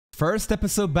First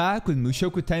episode back with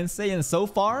Mushoku Tensei, and so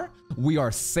far, we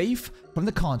are safe from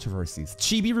the controversies.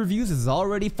 Chibi Reviews is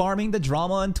already farming the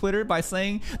drama on Twitter by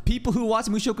saying people who watch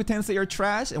Mushoku Tensei are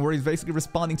trash, and we're basically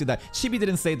responding to that. Chibi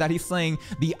didn't say that, he's saying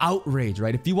the outrage,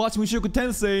 right? If you watch Mushoku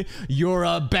Tensei, you're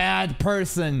a bad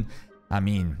person. I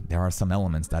mean, there are some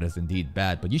elements that is indeed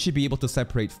bad, but you should be able to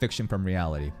separate fiction from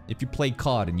reality. If you play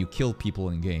COD and you kill people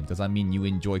in games, does that mean you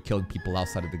enjoy killing people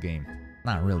outside of the game?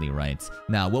 Not really, right?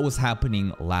 Now, what was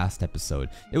happening last episode?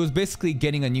 It was basically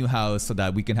getting a new house so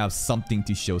that we can have something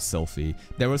to show Sylphie.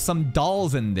 There were some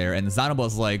dolls in there, and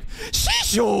Zanaba's like,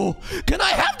 Shisho! Can I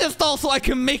have this doll so I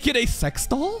can make it a sex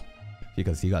doll?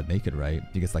 Because he got naked, right?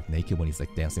 He gets like naked when he's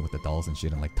like dancing with the dolls and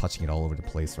shit and like touching it all over the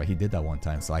place, right? He did that one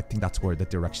time, so I think that's where the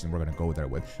direction we're gonna go there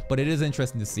with. But it is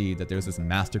interesting to see that there's this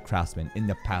master craftsman in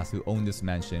the past who owned this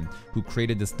mansion, who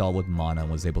created this doll with mana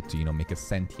and was able to, you know, make it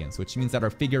sentient. Which means that our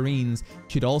figurines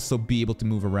should also be able to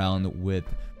move around with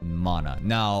mana.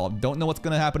 Now, don't know what's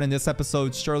gonna happen in this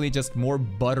episode. Surely just more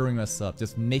buttering us up,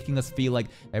 just making us feel like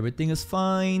everything is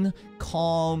fine,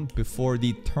 calm, before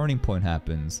the turning point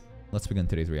happens. Let's begin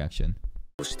today's reaction.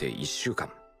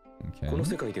 Okay.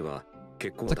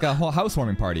 It's like a whole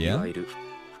housewarming party, yeah?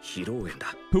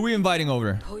 Who are we inviting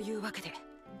over?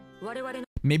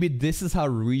 Maybe this is how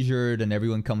Ruijerd and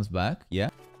everyone comes back,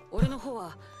 yeah?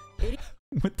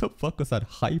 What the fuck was that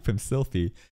hype from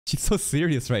Sylphie? She's so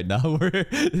serious right now.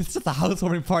 It's just a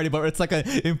housewarming party, but it's like an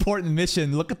important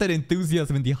mission. Look at that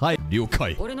enthusiasm and the hype.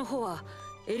 Ryukai.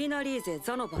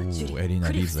 Ooh,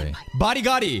 Erinarize.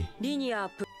 Barigari!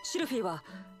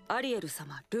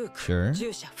 Sure.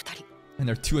 And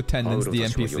there are two attendants, the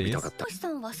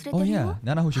NPCs. Oh yeah,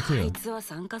 Nanahoshi too.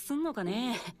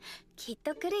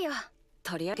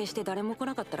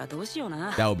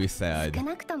 That would be sad.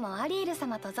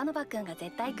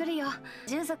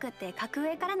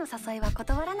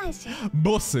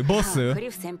 Boss.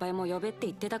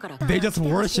 They just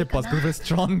worship us because we're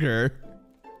stronger.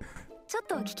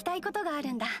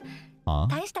 Huh?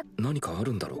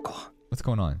 What's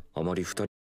going on?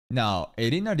 Now,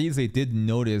 Erinarize did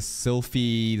notice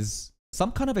Sylphie's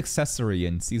some kind of accessory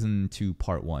in season 2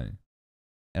 part 1.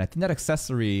 And I think that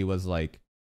accessory was like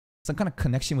some kind of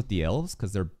connection with the elves,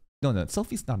 because they're no,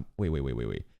 Sylphie's not. Wait.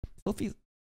 Sylphie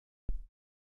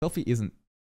isn't.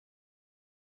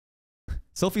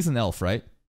 Sylphie's an elf, right?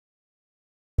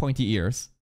 Pointy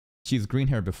ears. She's green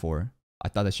hair before. I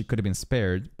thought that she could have been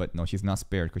spared, but no, she's not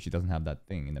spared because she doesn't have that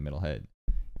thing in the middle head.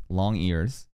 Long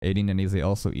ears. Erinarize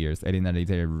also ears.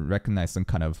 Erinarize recognized some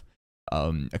kind of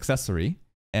accessory.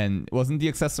 And wasn't the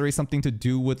accessory something to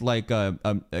do with like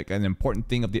an important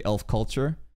thing of the elf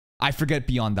culture? I forget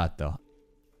beyond that though.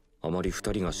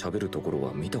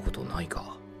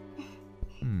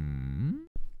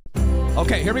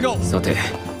 Okay, here we go.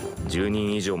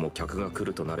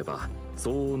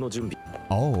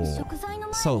 Oh,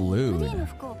 so lewd.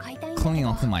 Clinging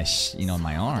onto my,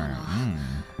 my arm.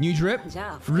 New drip?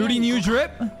 Rudy new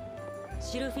drip?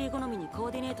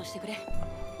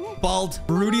 Bald.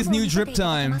 Rudy's new drip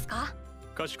time. I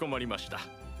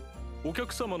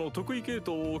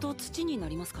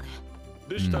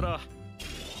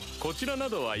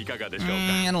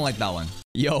don't like that one.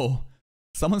 Yo.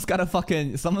 Someone's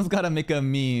gotta make a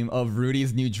meme of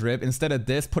Rudy's new drip. Instead of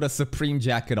this, put a Supreme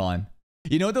jacket on.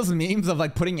 You know those memes of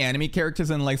like putting anime characters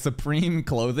in like Supreme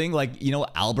clothing? Like, you know,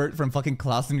 Albert from fucking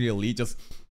Class of the Elite just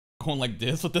going like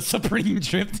this with the Supreme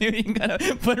drip, dude. You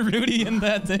gotta put Rudy in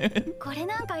that, dude.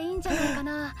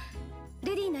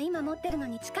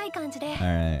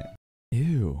 Alright.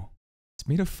 Ew. It's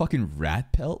made of fucking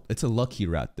rat pelt? It's a lucky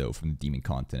rat though from the Demon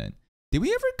Continent. Did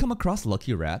we ever come across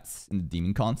lucky rats in the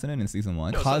Demon Continent in season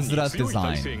 1? Kazura's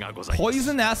design.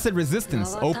 Poison acid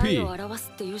resistance. OP.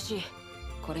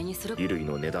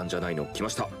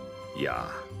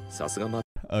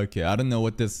 Okay, I don't know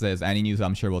what this says. Any news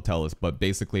I'm sure will tell us, but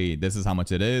basically this is how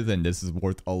much it is and this is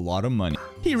worth a lot of money.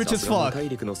 He rich as fuck.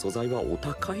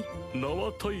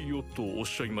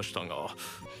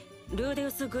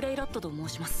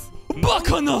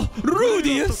 Bakana!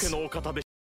 Rudius!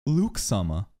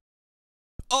 Luke-sama.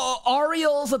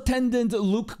 Ariel's attendant,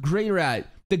 Luke Greyrat.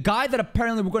 The guy that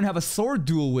apparently we're going to have a sword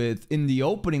duel with in the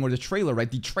opening or the trailer, right?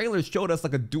 The trailer showed us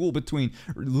like a duel between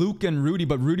Luke and Rudy,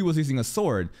 but Rudy was using a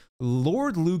sword.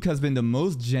 Lord Luke has been the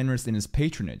most generous in his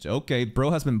patronage. Okay,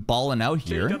 bro has been balling out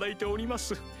here.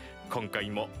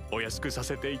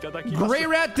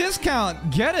 Greyrat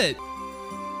discount! Get it!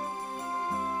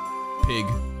 Pig.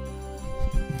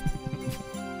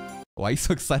 Why are you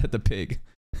so excited at the pig?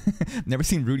 Never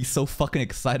seen Rudy so fucking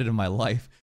excited in my life.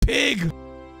 Pig!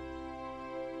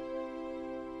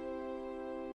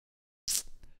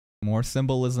 More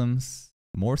symbolisms.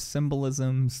 More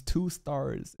symbolisms, 2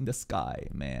 stars in the sky,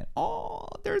 man. Oh,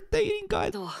 they're dating,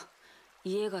 guys.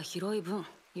 家が広い分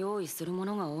用意するも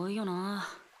のが多いよな。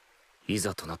い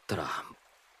ざとなったら。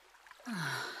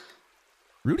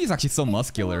Rudy's actually so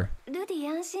muscular.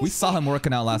 We saw him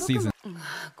working out last season.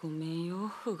 ごめんよ、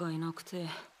不甲斐なくて。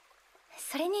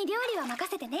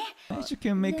 You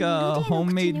can make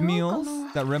homemade meals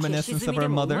that reminiscence of our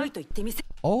mother.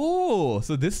 Oh,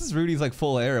 so this is Rudy's like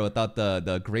full hair without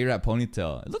the gray wrap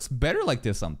ponytail. It looks better like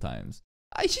this sometimes.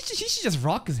 He should just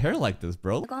rock his hair like this,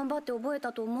 bro.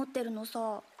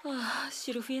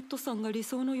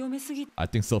 I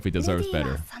think Sophie deserves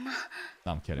better.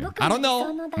 No, I'm kidding. I don't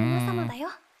know.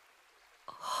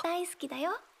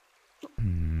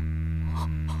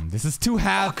 This is too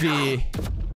happy.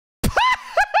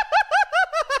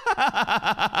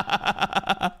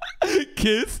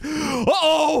 Kiss.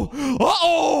 Uh-oh.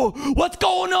 Uh-oh. What's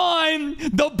going on?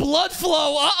 The blood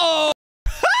flow. Uh-oh.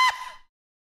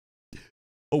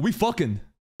 Oh, we fucking.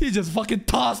 He just fucking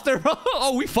tossed her.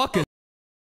 Oh, we fucking.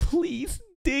 Please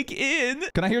dig in.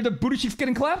 Can I hear the booty cheeks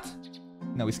getting clapped?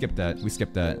 No, we skipped that. We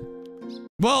skipped that.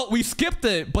 Well, we skipped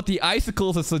it, but the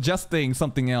icicles are suggesting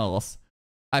something else.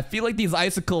 I feel like these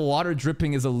icicle water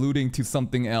dripping is alluding to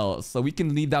something else, so we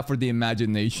can leave that for the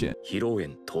imagination.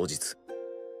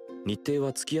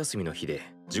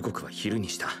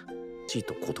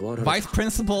 Vice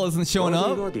principal isn't showing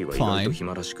up? Fine.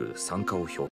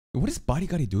 What is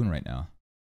Bodyguard doing right now?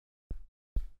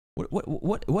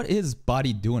 What is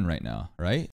Body doing right now,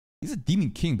 right? He's a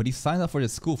demon king, but he signed up for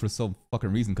this school for some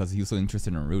fucking reason because he was so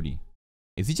interested in Rudy.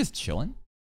 Is he just chilling?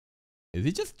 Is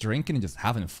he just drinking and just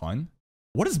having fun?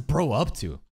 What is bro up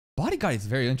to? Bodyguard is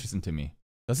very interesting to me.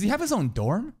 Does he have his own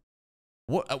dorm?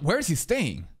 Where is he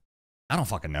staying? I don't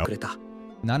fucking know.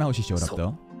 Nanahoshi showed up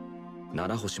though.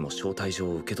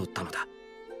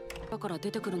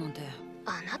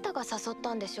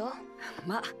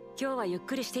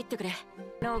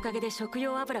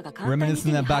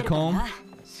 Reminiscing that back home.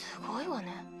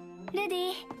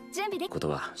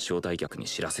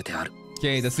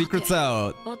 Okay, the secret's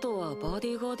out.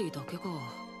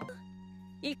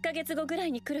 This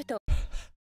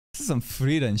is some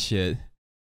Friedan shit.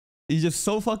 He's just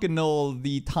so fucking know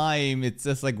the time, it's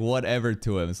just like whatever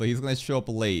to him. So he's gonna show up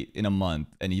late in a month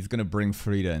and he's gonna bring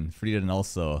Friedan. Friedan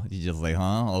also. He's just like,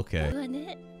 huh? Okay.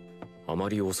 Eddie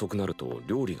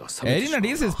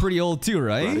Narisa is pretty old too,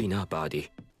 right?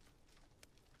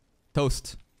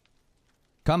 Toast.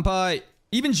 Kanpai.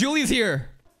 Even Julie's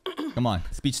here. Come on,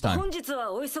 speech time.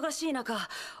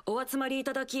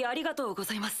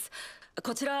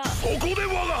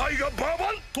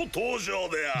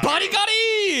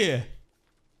 Bodyguard!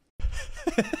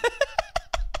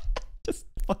 Just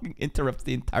fucking interrupts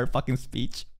the entire fucking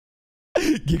speech.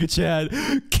 Giga Chad.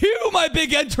 Cue my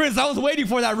big entrance. I was waiting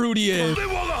for that, Rudy.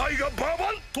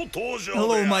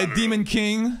 Hello, my demon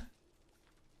king.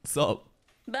 What's up?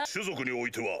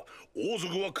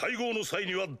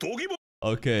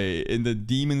 Okay, in the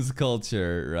demon's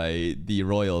culture, right? The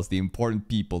royals, the important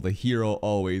people, the hero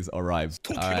always arrives.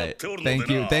 Alright,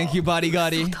 thank you,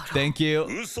 Bodyguard. Thank you.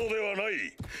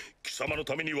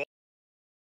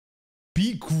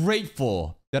 Be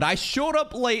grateful that I showed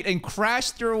up late and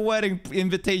crashed your wedding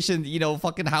invitation, you know,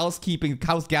 fucking housekeeping,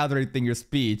 house gathering thing, your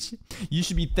speech. You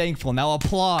should be thankful. Now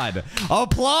applaud.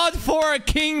 Applaud for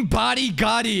King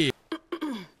Bodyguard.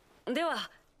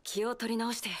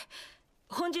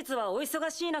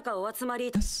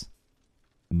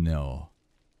 No.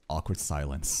 Awkward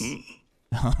silence. He's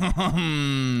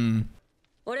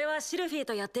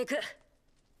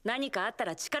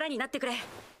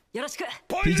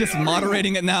just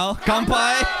moderating it now.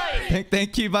 Kanpai!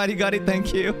 Thank you, Bodyguard.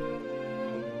 Thank you.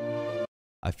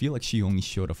 I feel like she only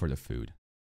showed up for the food.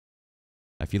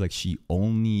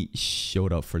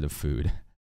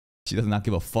 She does not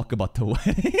give a fuck about the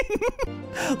wedding.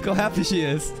 Look how happy she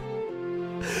is.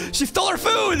 She stole our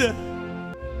food!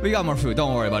 We got more food.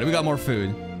 Don't worry about it. We got more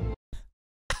food.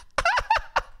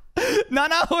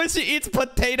 Nanahoshi eats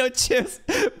potato chips,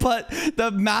 but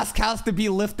the mask has to be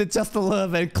lifted just a little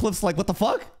bit. And Cliff's like, what the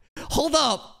fuck? Hold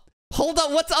up.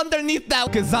 What's underneath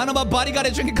that? Kazanuma Bodyguard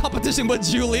is drinking competition with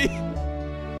Julie.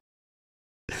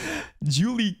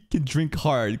 Julie can drink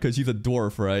hard because she's a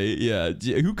dwarf, right? Yeah.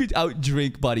 Who could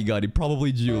outdrink Bodyguard?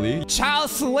 Probably Julie. Child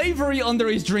slavery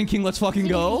underage drinking. Let's fucking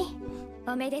go.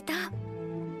 Is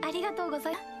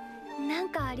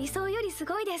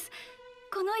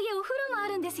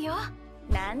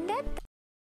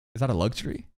that a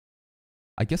luxury?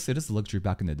 I guess it is a luxury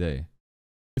back in the day.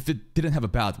 If it didn't have a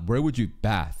bath, where would you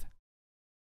bath?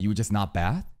 You would just not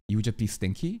bath? You would just be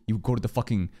stinky? You would go to the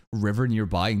fucking river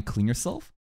nearby and clean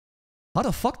yourself? How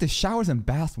the fuck does showers and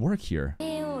baths work here?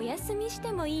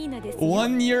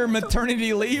 1 year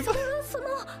maternity leave?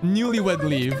 Newlywed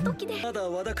leave.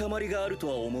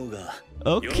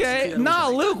 Okay. Nah,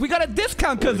 Luke, we got a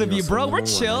discount because of you, bro. We're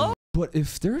chill. But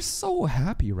if they're so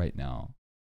happy right now,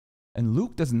 and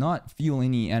Luke does not feel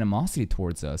any animosity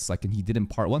towards us like he did in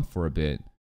part 1 for a bit,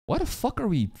 why the fuck are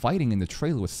we fighting in the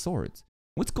trailer with swords?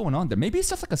 What's going on there? Maybe it's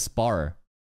just like a spar.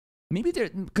 Maybe they're...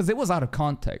 Because it was out of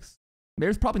context.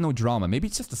 There's probably no drama. Maybe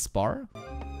it's just a spar?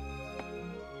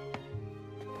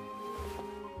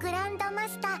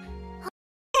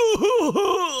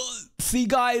 See,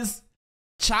 guys?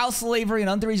 Child slavery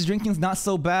and underage drinking is not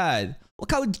so bad.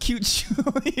 Look how cute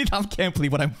Julie... I can't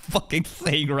believe what I'm fucking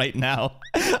saying right now.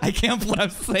 I can't believe what I'm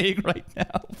saying right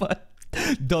now, but...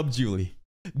 Dub Julie.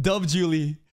 Dub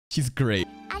Julie. She's great.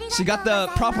 She got the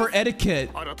proper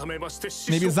etiquette.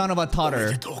 Maybe Zanova taught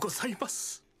her.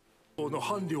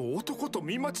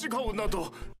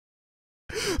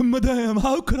 Madame,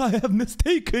 how could I have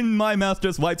mistaken my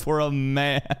master's wife for a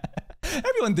man?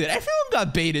 Everyone did. Everyone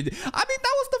got baited. I mean,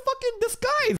 that was the fucking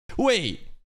disguise.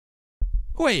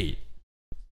 Wait.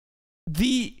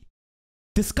 The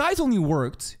disguise only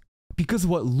worked because of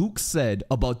what Luke said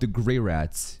about the Grey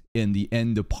Rats in the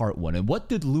end of part 1. And what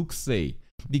did Luke say?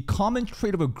 The common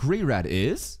trait of a Grey Rat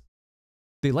is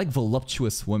they like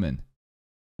voluptuous women.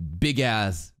 Big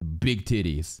ass, big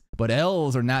titties. But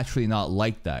elves are naturally not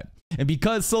like that. And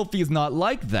because Sophie is not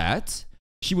like that,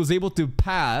 she was able to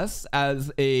pass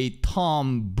as a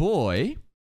tomboy.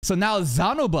 So now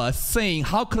Zanoba saying,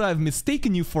 how could I have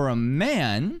mistaken you for a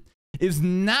man, is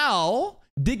now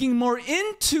digging more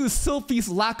into Sophie's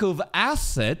lack of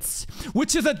assets,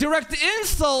 which is a direct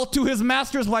insult to his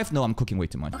master's wife. No, I'm cooking way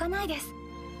too much.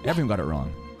 Everyone got it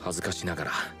wrong.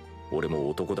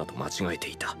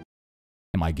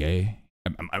 Am I gay?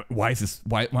 Why is this?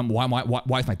 Why is my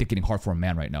dick getting hard for a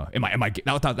man right now? Am I gay?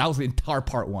 That was the entire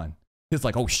part 1. It's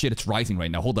like, oh shit, it's rising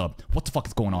right now. Hold up, what the fuck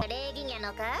is going on?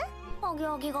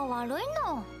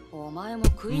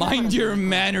 Mind your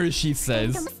manners, she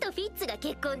says.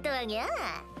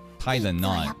 Tie the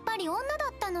knot.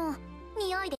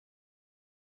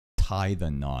 Tie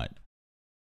the knot.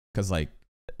 Because like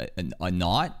a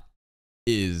knot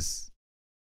is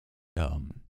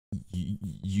you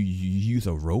use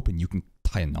a rope and you can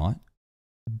tie a knot.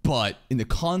 But in the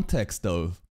context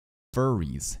of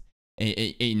furries,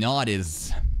 a knot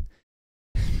is,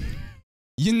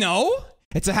 you know,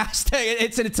 it's a hashtag,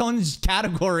 it's in its own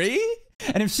category.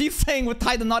 And if she's saying we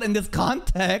tie the knot in this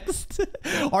context,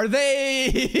 are they?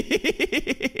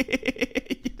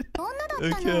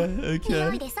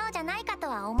 Okay.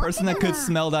 Person that could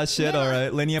smell that shit,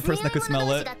 alright. Linear person that could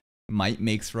smell it. Might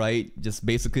makes right. Just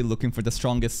basically looking for the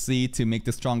strongest seed to make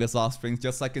the strongest offspring.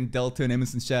 Just like in Delta and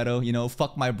Emerson Shadow. You know,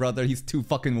 fuck my brother. He's too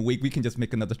fucking weak. We can just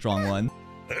make another strong one.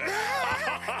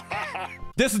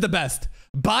 This is the best.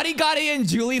 Bodyguardie and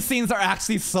Julie scenes are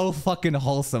actually so fucking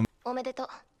wholesome.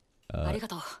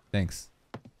 Thanks.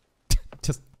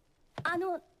 Just...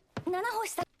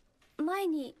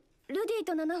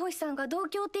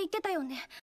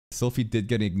 Sophie did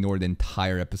get ignored the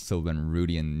entire episode when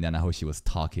Rudy and Nanahoshi was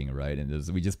talking, right? And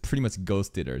we just pretty much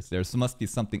ghosted her. There must be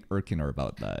something irking her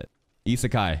about that.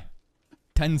 Isekai.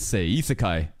 Tensei.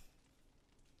 Isekai.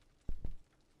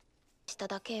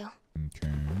 Okay.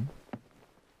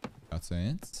 That's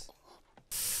it.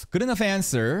 Good enough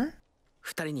answer.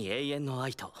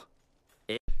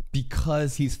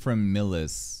 Because he's from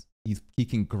Millis, he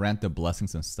can grant the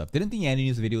blessings and stuff. Didn't the Andy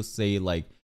News video say like,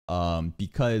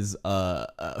 because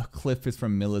Cliff is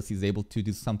from Millis, he's able to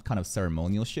do some kind of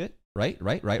ceremonial shit? Right?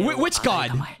 Which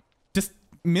god? Just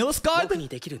Millis god?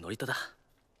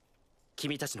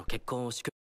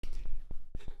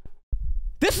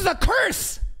 This is a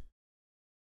curse!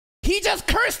 He just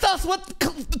cursed us with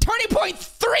turning point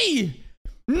 3!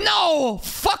 No!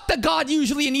 Fuck the god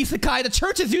usually in Isekai. The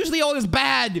church is usually always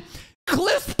bad.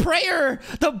 Cliff's prayer,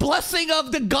 the blessing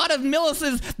of the god of Millis,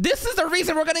 is this is the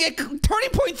reason we're gonna get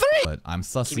turning point 3! But I'm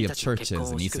sussy of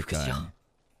churches in Isekai.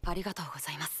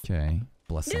 Okay.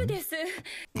 Blessing.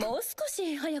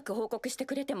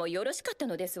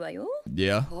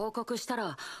 Yeah.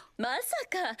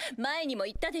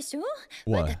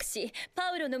 What?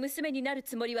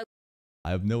 I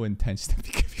have no intention of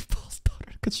becoming Paul's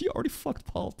daughter, because she already fucked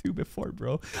Paul too before,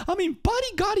 bro. I mean,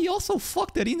 Bodyguardie also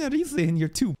fucked Erina Rize in here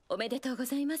too.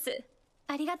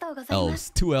 Elves.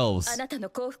 2 elves.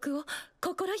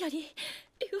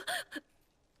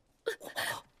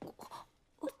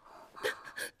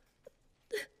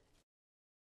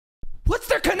 What's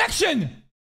their connection?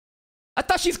 I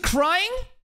thought she's crying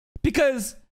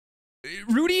because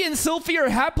Rudy and Sophie are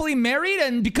happily married,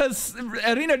 and because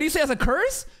Erina Rise has a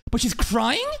curse, but she's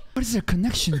crying? What is their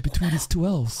connection between these two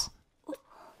elves?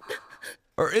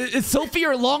 Or is Sophie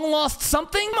your long lost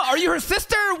something? Are you her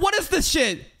sister? What is this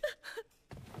shit?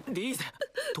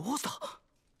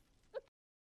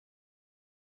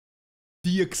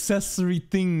 The accessory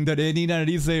thing that Erina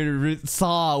Rise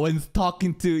saw when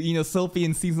talking to, you know, Sophie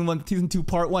in season 2,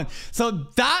 part 1. So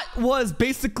that was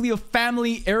basically a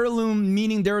family heirloom,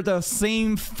 meaning they're the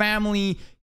same family.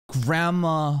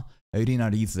 Grandma Erina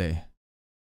Rise.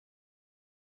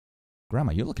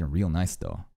 Grandma, you're looking real nice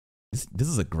though. This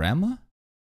is a grandma?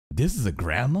 This is a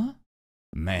grandma?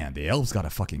 Man, the elves got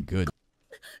it fucking good.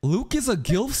 Luke is a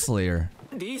Gilf Slayer.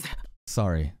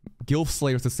 Sorry. Gilf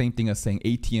Slayer is the same thing as saying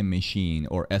ATM machine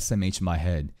or SMH my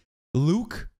head.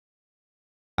 Luke?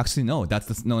 Actually, no.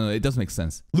 No, it does make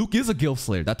sense. Luke is a Gilf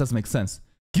Slayer. That does make sense.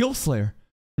 Gilf Slayer.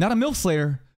 Not a MILF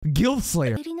Slayer. Gilf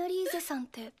Slayer.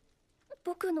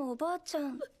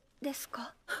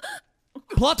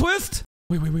 Plot twist?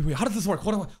 Wait. How does this work?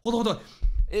 Hold on.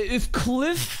 If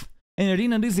Cliff and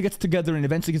Erina Rise gets together and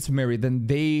eventually gets married, then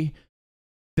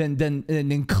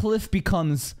then Cliff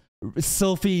becomes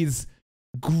Sophie's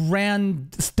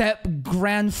step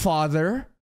grandfather.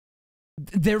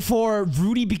 Therefore,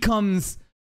 Rudy becomes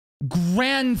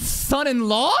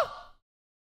grandson-in-law?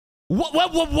 What?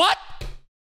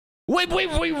 Wait,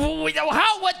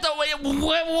 how? What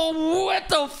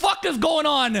the fuck is going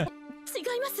on?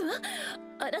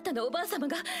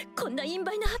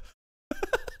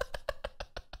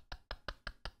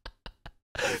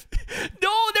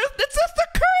 No, that's just a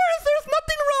curse. There's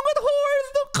nothing wrong with whores.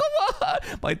 No, come on.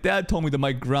 My dad told me that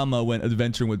my grandma went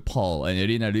adventuring with Paul, and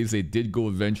Erina Rise did go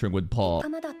adventuring with Paul.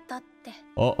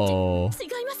 Uh-oh.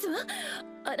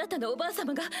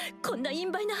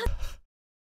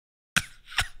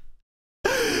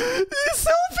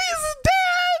 Sophie's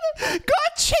dad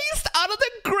got chased out of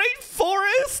the Great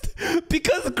Forest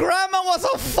because Grandma was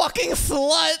a fucking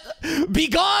slut.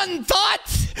 Begone,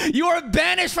 thought! You are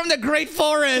banished from the Great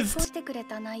Forest.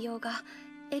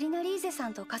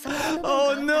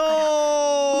 Oh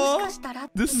no!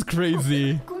 This is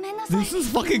crazy. This is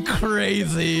fucking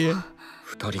crazy.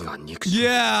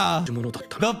 Yeah!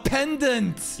 The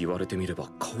pendant!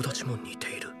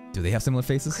 Do they have similar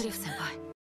faces?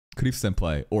 Cliff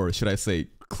Senpai. Or should I say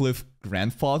Cliff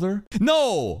grandfather?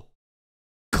 No!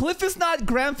 Cliff is not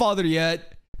grandfather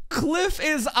yet. Cliff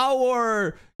is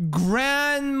our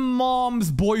grandmom's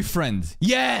boyfriend.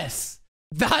 Yes!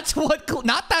 That's what...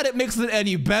 Not that it makes it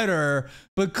any better,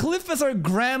 but Cliff is our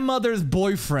grandmother's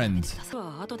boyfriend.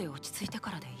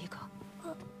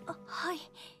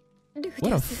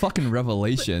 What a fucking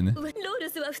revelation.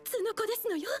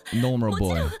 Normal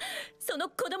boy.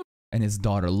 And his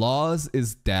daughter. Laws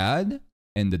is dad,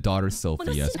 and the daughter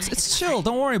Sophie. Yes. It's chill,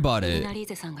 don't worry about it.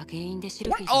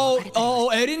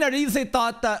 Erina Rise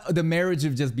thought that the marriage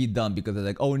would just be done because they're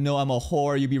like, oh no, I'm a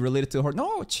whore, you be related to a whore.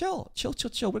 No, chill.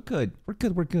 We're good.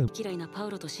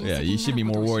 Yeah, you should be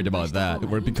more worried about that.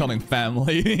 We're becoming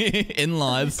family.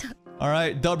 In-laws.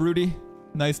 Alright, dub Rudy.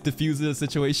 Nice diffuse the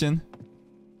situation.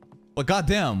 But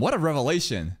goddamn, what a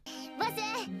revelation.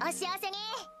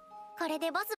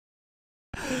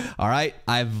 Alright,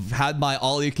 I've had my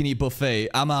all-you-can-eat buffet.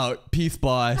 I'm out. Peace,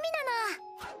 bye.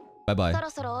 Bye-bye.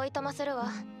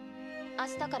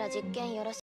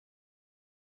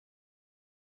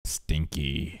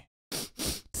 Stinky.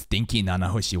 Stinky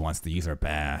Nanahoshi wants to use her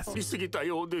bath. What's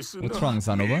wrong,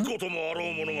 Sanova?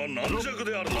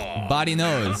 Body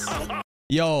knows.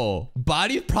 Yo,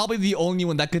 Body's probably the only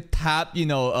one that could tap, you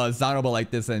know, Zanoba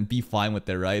like this and be fine with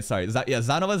it, right? Sorry, yeah,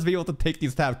 Zanoba's be able to take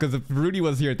these taps because if Rudy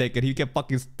was here, take it, he could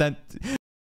fucking stent.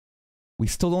 We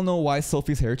still don't know why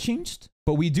Sophie's hair changed,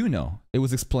 but we do know. It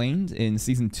was explained in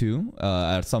season 2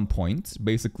 at some point.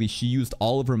 Basically, she used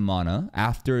all of her mana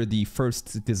after the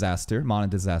first disaster, mana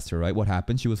disaster, right? What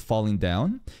happened? She was falling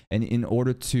down, and in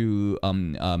order to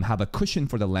have a cushion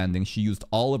for the landing, she used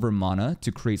all of her mana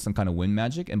to create some kind of wind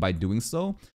magic, and by doing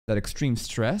so, that extreme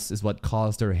stress is what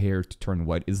caused her hair to turn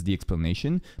white, is the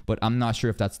explanation. But I'm not sure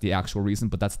if that's the actual reason,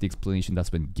 but that's the explanation that's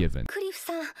been given.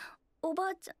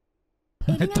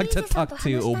 I'd like to talk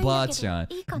to Oba-chan.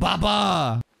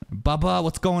 Baba! Baba,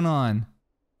 what's going on?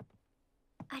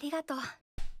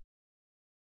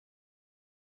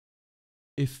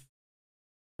 If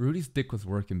Rudy's dick was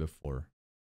working before,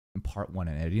 in part 1,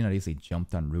 and Erina Rise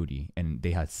jumped on Rudy, and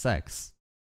they had sex,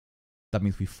 that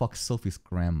means we fucked Sophie's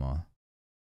grandma.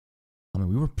 I mean,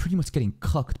 we were pretty much getting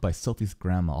cucked by Sophie's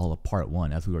grandma all of part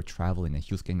 1 as we were traveling, and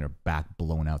she was getting her back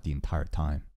blown out the entire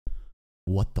time.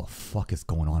 What the fuck is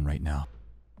going on right now?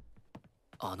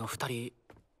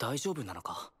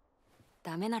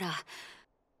 ダメなら。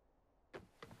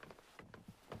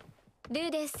ルー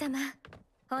デス様、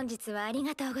本日はあり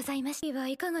がとうございました。は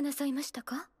いかがなさいました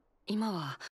か？今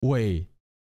は。Wait.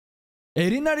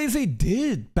 Eren Arise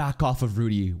did back off of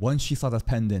Rudy once she saw the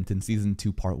pendant in season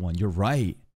 2 part 1. You're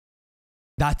right.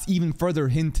 That's even further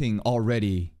hinting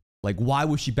already. Like, why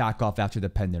would she back off after the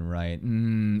pendant, right?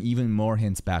 Even more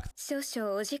hints back. 少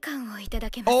々お時間をいただ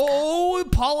けますか？ Oh,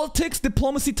 politics,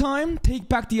 diplomacy time. Take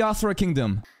back the Asura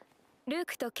Kingdom. ルー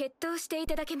クと決闘してい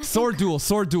ただけませんか？ Sword duel,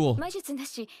 sword duel. 魔術な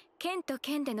し、剣と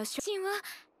剣での初心は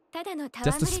ただの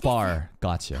戯 Just れ to です。 spar.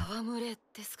 Gotcha. 戯れ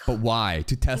ですか。 But why?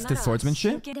 To test his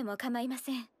swordsmanship? でも構いま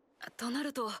せん。とな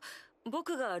ると、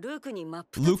僕がルークに真っ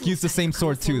二つ Luke に used the され same る可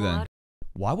能 sword 性 too もあ then. る。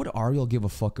 Why would Ariel give a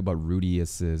fuck about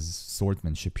Rudius's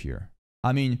swordsmanship here?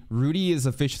 I mean, Rudy is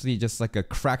officially just like a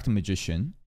cracked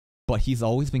magician, but he's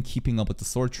always been keeping up with the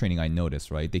sword training, I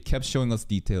noticed, right? They kept showing us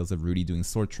details of Rudy doing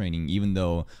sword training, even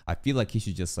though I feel like he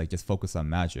should just focus on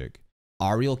magic.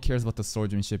 Ariel cares about the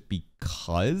swordsmanship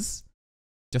because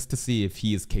just to see if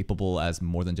he is capable as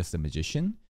more than just a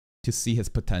magician, to see his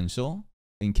potential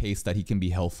in case that he can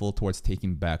be helpful towards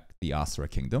taking back the Asura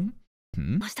Kingdom.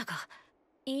 ましたか。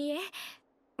いいえ、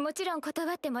もちろん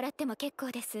断ってもらっても結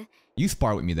構です。 You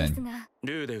spar with me です then. が、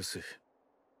ルーデウス、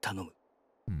頼む。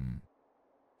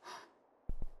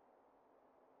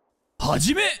は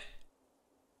じめ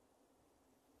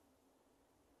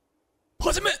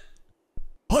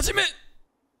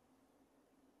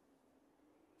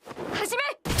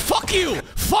Fuck you!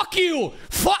 Fuck you!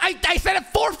 I said it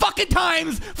 4 fucking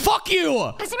times! Fuck you!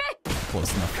 はじめ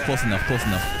Close enough, close enough, close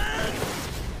enough.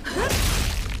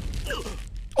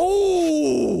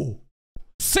 Oh!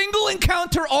 Single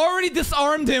encounter already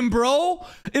disarmed him, bro!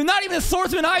 And not even a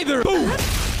swordsman either! Boom!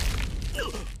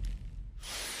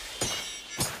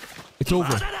 It's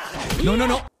over. No, no,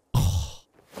 no.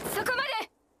 そこまで。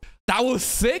 That was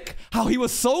sick. How he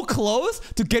was so close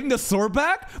to getting the sword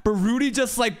back, but Rudy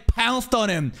just like pounced on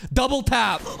him. Double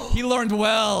tap. He learned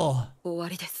well. 終わ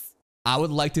りです。 I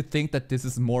would like to think that this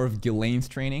is more of Ghislaine's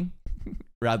training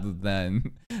rather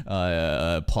than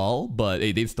Paul, but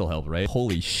hey, they'd still help, right?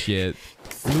 Holy shit.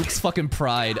 Luke's fucking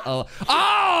pride.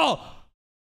 Oh!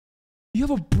 You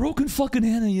have a broken fucking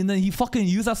hand and then he fucking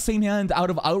used that same hand out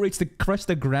of outrage to crush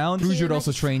the ground. Rougeard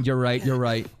also trained. You're right. You're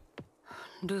right.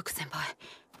 ルーク先輩。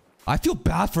 I feel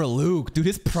bad for Luke. Dude,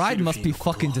 his pride must be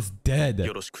fucking just dead.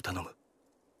 よろしく頼む。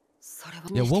それは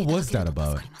Yeah, what was that 見ていただ about? けると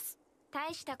助かります。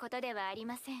大したことではあり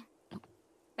ません。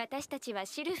私たちは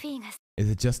シルフィーが Is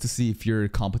it just to see if you're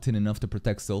competent enough to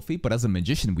protect Sophie? But as a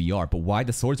magician, we are. But why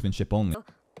the swordsmanship only?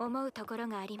 思うところ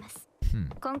があります。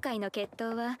今回の決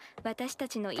闘は私た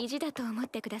ちの意地だと思っ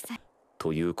てください。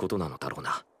ということなのだろう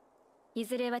な。い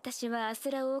ずれ私はア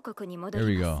スラ王国に戻 There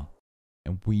we ります。 go.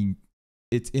 And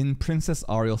it's in Princess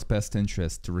Ariel's best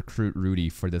interest to recruit Rudy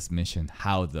for this mission.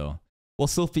 How though? Well,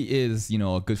 Sophie is, you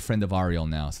know, a good friend of Ariel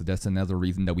now, so that's another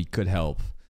reason that we could help.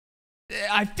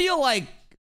 I feel like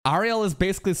Ariel is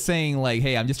basically saying like,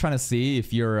 hey, I'm just trying to see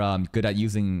if you're good at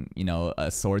using, you know,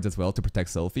 swords as well to protect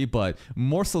Sophie. But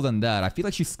more so than that, I feel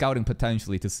like she's scouting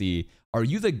potentially to see, are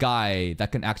you the guy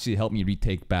that can actually help me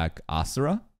retake back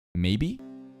Asura? Maybe?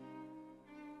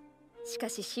 しか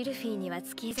しシルフィーには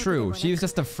付き属で True, もなく she's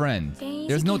just a friend. 転移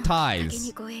There's 事 no 件をきっかけに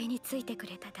ties. 護衛についてく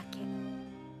れただけ。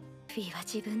フィーは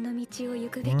自分の道を行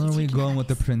くべ Where き are 時 we 期な going の with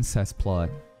で the す。 princess plot?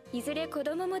 いずれ子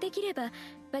供もできれば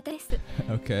私です。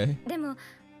 Okay. でも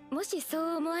もしそ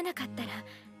う思わなかったら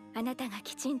あなたが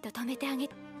きちんと止めてあげ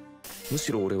て。む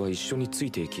しろ俺は一緒につ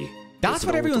いていき。 That's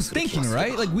what everyone's thinking,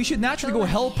 right? Like, we should naturally go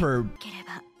help her. けれ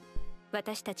ば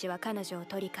私たちは彼女を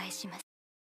取り返します。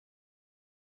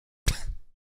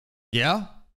 Yeah?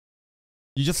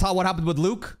 You just saw what happened with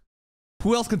Luke?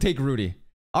 Who else can take Rudy?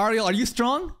 Ariel, are you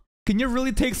strong? Can you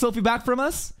really take Sophie back from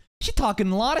us? She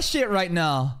talking a lot of shit right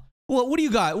now. What do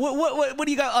you got? What do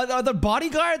you got? Are there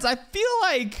bodyguards? I feel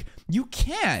like you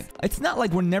can't. It's not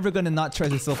like we're never gonna not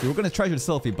treasure Sophie. We're gonna treasure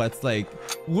Sophie, but it's like,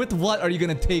 with what are you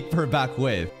gonna take her back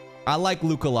with? I like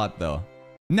Luke a lot though.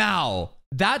 Now,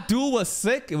 that duel was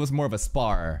sick. It was more of a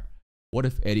spar. What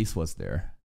if Eris was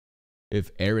there?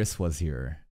 If Eris was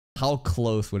here? How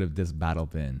close would have this battle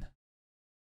been?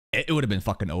 It would have been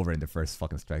fucking over in the first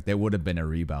fucking strike. There would have been a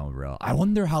rebound, bro. I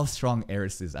wonder how strong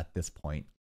Eris is at this point.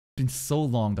 It's been so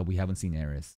long that we haven't seen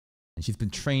Eris. And she's been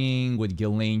training with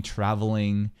Ghislaine,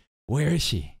 traveling. Where is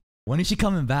she? When is she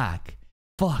coming back?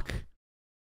 Fuck.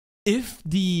 If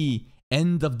the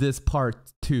end of this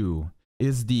part 2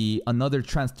 is the another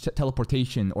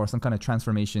teleportation or some kind of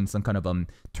transformation, some kind of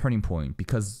turning point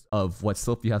because of what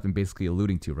Sophie has been basically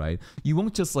alluding to, right? You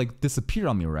won't just like disappear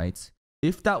on me, right?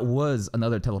 If that was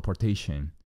another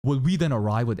teleportation, would we then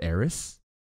arrive with Eris?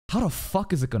 How the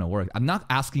fuck is it gonna work? I'm not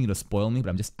asking you to spoil me, but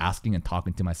I'm just asking and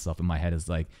talking to myself in my head. Is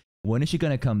like, when is she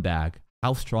gonna come back?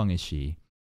 How strong is she?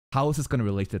 How is this gonna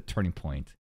relate to the turning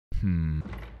point? We're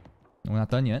not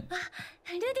done yet.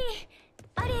 ルデ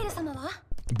ィ、アリエル様は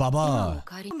Baba.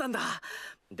 なんだ。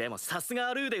でもさすが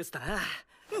アルーデウスだな。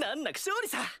難なく勝利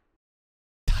さ。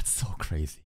That's so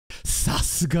crazy.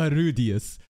 Sasuga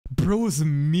Rudius. Bro's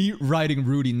meat riding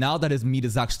Rudy now that his meat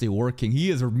is actually working.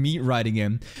 He is meat riding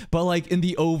him. But like in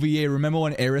the OVA, remember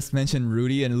when Eris mentioned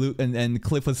Rudy and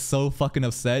Cliff was so fucking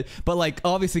upset? But like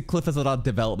obviously Cliff has a lot of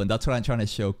development. That's what I'm trying to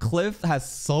show. Cliff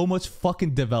has so much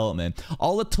fucking development.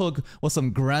 All it took was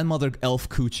some grandmother elf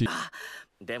coochie.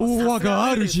 Waga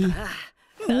Aruji.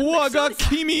 Waga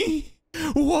Kimi.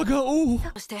 Waga oh.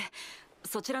 そして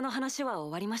そちらの話は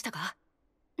終わりましたか？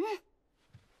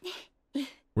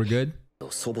 We're good?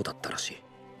 祖母だったらしい。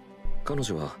彼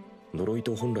女は呪い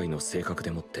と本来の性格で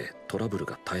もってトラブル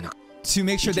が絶えなく To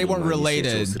make sure they weren't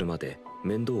related. するまで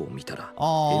面倒を見たら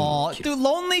Aww, dude,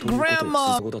 lonely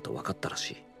grandma. そうだと分かったら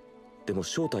しい。でも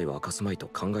正体は明かすまいと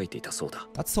考えていたそうだ。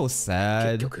 That's so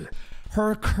sad. 結局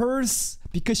Her curse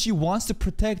because she wants to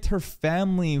protect her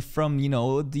family from, you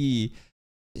know,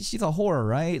 she's a whore,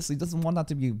 right? So he doesn't want that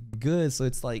to be good. So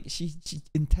it's like she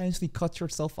intentionally cuts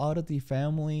herself out of the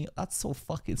family. That's so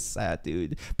fucking sad,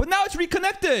 dude. But now it's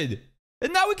reconnected.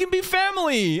 And now we can be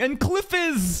family. And Cliff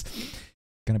is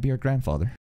gonna be her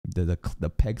grandfather. The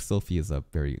peg Sophie is a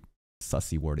very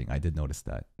sussy wording. I did notice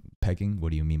that. Pegging?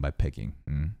 What do you mean by pegging?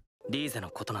 リーゼの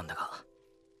ことなんだが、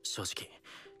正直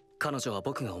彼女は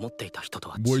僕が思っていた人と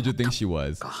は違った。 What did you think she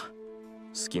was?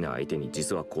 好きな相手に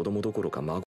実は子供どころか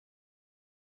孫。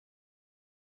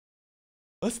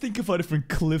 Let's think about it from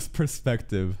Cliff's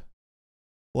perspective.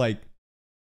 Like,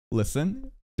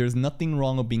 listen, there's nothing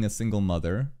wrong with being a single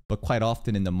mother, but quite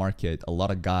often in the market, a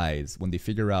lot of guys, when they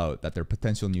figure out that their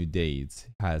potential new dates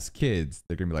has kids,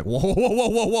 they're gonna be like, whoa, whoa, whoa,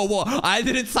 whoa, whoa, whoa, I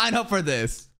didn't sign up for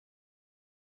this.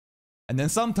 And then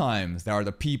sometimes there are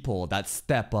the people that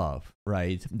step up,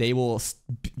 right?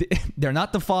 They're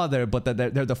not the father, but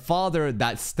they're the father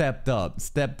that stepped up,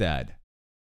 stepdad.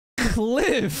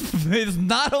 Cliff is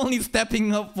not only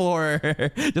stepping up for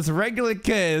just regular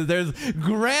kids, there's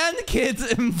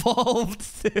grandkids involved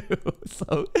too.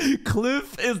 So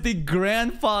Cliff is the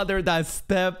grandfather that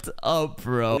stepped up,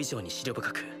 bro. Cliff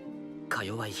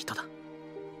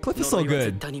is so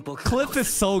good. Cliff is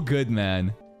so good,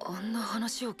 man. あんな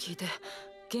話を聞いて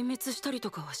幻滅したり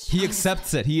とかはし He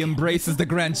accepts it. He embraces the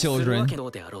grandchildren.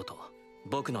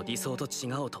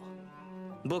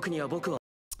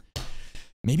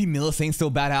 Maybe Millis ain't so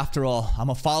bad after all.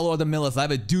 I'm a follower of the Millis. I have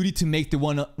a duty to make the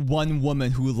one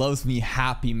woman who loves me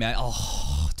happy, man.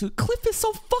 Oh, dude, Cliff is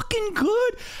so fucking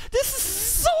good. This is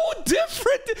so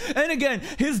different. And again,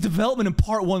 his development in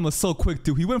part 1 was so quick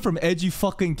too. He went from edgy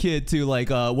fucking kid to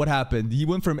like, what happened? He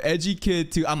went from edgy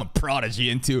kid to I'm a prodigy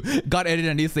into got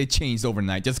edited and they changed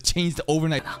overnight. Just changed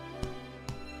overnight.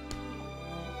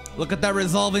 Look at that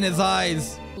resolve in his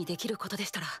eyes. にできることで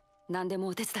したら何でも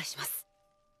お手伝いします。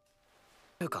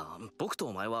 Yeah,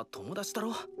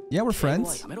 we're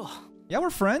friends. Yeah,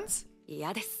 we're friends.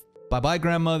 嫌です。 Bye-bye,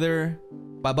 grandmother.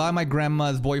 Bye-bye, my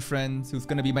grandma's boyfriend, who's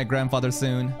gonna be my grandfather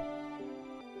soon.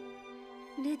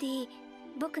 ルディ、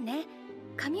僕ね、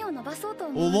髪を伸ばそうと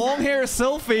思う。 Long hair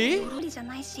selfie. 無理じゃ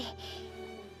ないし、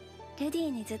ルディ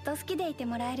にずっと好きでいて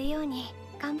もらえるように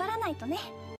頑張らないとね。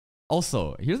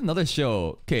 Also, here's another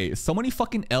show. Okay, so many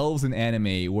fucking elves in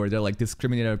anime where they're like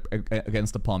discriminated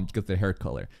against upon because of their hair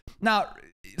color. Now,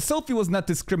 Sophie was not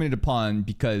discriminated upon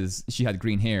because she had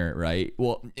green hair, right?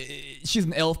 Well, she's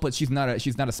an elf, but she's not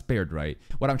a spared, right?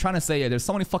 What I'm trying to say is there's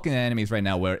so many fucking animes right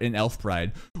now where in Elf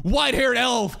Pride, white-haired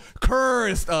elf,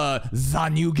 cursed,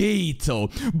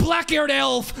 Zanugato, black-haired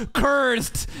elf,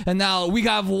 cursed, and now we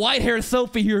have white-haired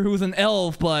Sophie here who's an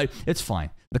elf, but it's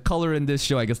fine. The color in this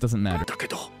show, I guess, doesn't matter.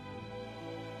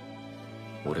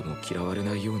 俺も嫌われ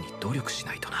ないように努力し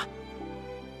ないとな。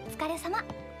お疲れ様。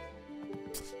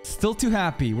 Still too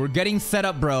happy. We're getting set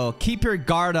up, bro. Keep your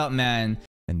guard up, man.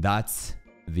 And that's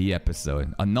the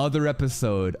episode. Another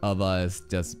episode of us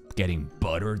just getting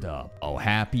buttered up. Oh,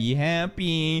 happy,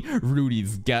 happy.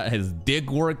 Rudy's got his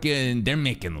dick working. They're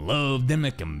making love. They're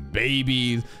making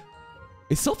babies.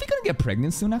 Is Sophie gonna get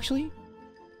pregnant soon, actually?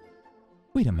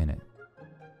 Wait a minute.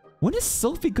 When is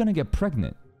Sophie gonna get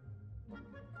pregnant?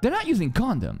 They're not using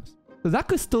condoms. So that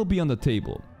could still be on the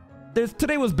table.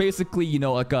 today was basically, you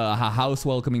know, like a house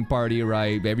welcoming party,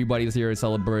 right? Everybody's here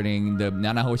celebrating. The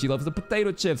Nanaho, she loves the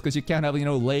potato chips because she can't have, you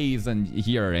know, Lay's and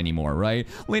here anymore, right?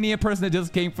 Linear person that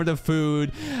just came for the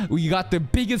food. We got the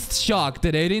biggest shock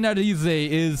that Erina Rize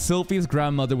is Sophie's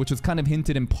grandmother, which was kind of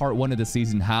hinted in part 1 of the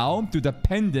season. How? Through the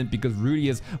pendant, because Rudy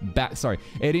is back. Sorry,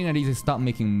 Erina Rize stopped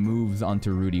making moves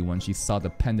onto Rudy when she saw the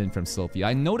pendant from Sophie.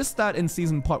 I noticed that in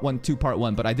season part 1,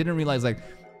 but I didn't realize, like,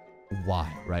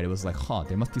 why, right? It was like, huh,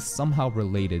 they must be somehow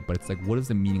related, but it's like, what is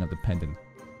the meaning of the pendant?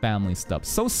 Family stuff.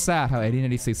 So sad how Erina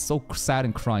Rize is so sad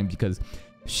and crying because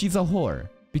she's a whore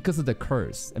because of the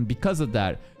curse, and because of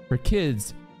that, her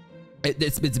kids,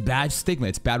 it's bad stigma,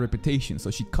 it's bad reputation. So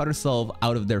she cut herself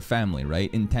out of their family,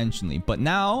 right, intentionally. But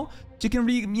now she can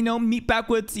meet back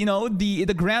with, you know, the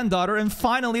granddaughter, and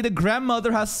finally the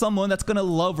grandmother has someone that's gonna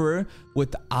love her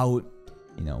without,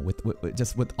 you know,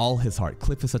 with all his heart.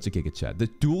 Cliff is such a giga chat. The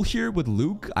duel here with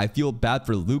Luke, I feel bad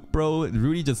for Luke, bro.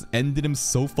 Rudy just ended him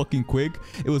so fucking quick.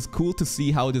 It was cool to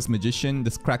see how this magician,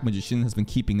 this crack magician, has been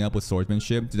keeping up with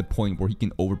swordsmanship to the point where he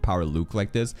can overpower Luke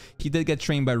like this. He did get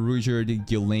trained by Ruger,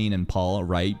 Ghislaine, and Paul,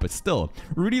 right? But still,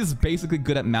 Rudy is basically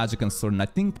good at magic and sword, and I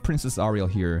think Princess Ariel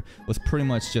here was pretty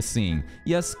much just seeing,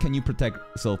 yes, can you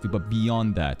protect Sophie, but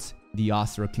beyond that, the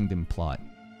Asura Kingdom plot.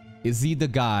 Is he the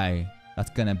guy that's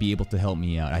gonna be able to help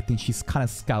me out? I think she's kind of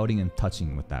scouting and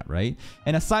touching with that, right?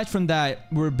 And aside from that,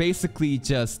 we're basically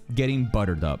just getting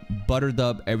buttered up.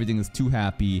 Everything is too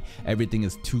happy, everything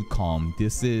is too calm.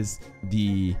 This is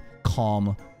the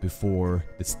calm before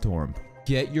the storm.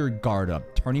 Get your guard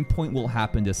up. Turning point will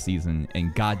happen this season,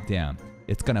 and goddamn,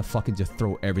 it's gonna fucking just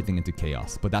throw everything into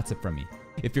chaos. But that's it from me.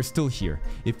 If you're still here,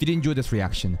 if you did enjoy this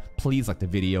reaction, please like the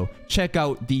video, check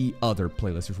out the other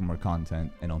playlists for more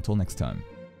content, and until next time,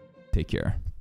 take care.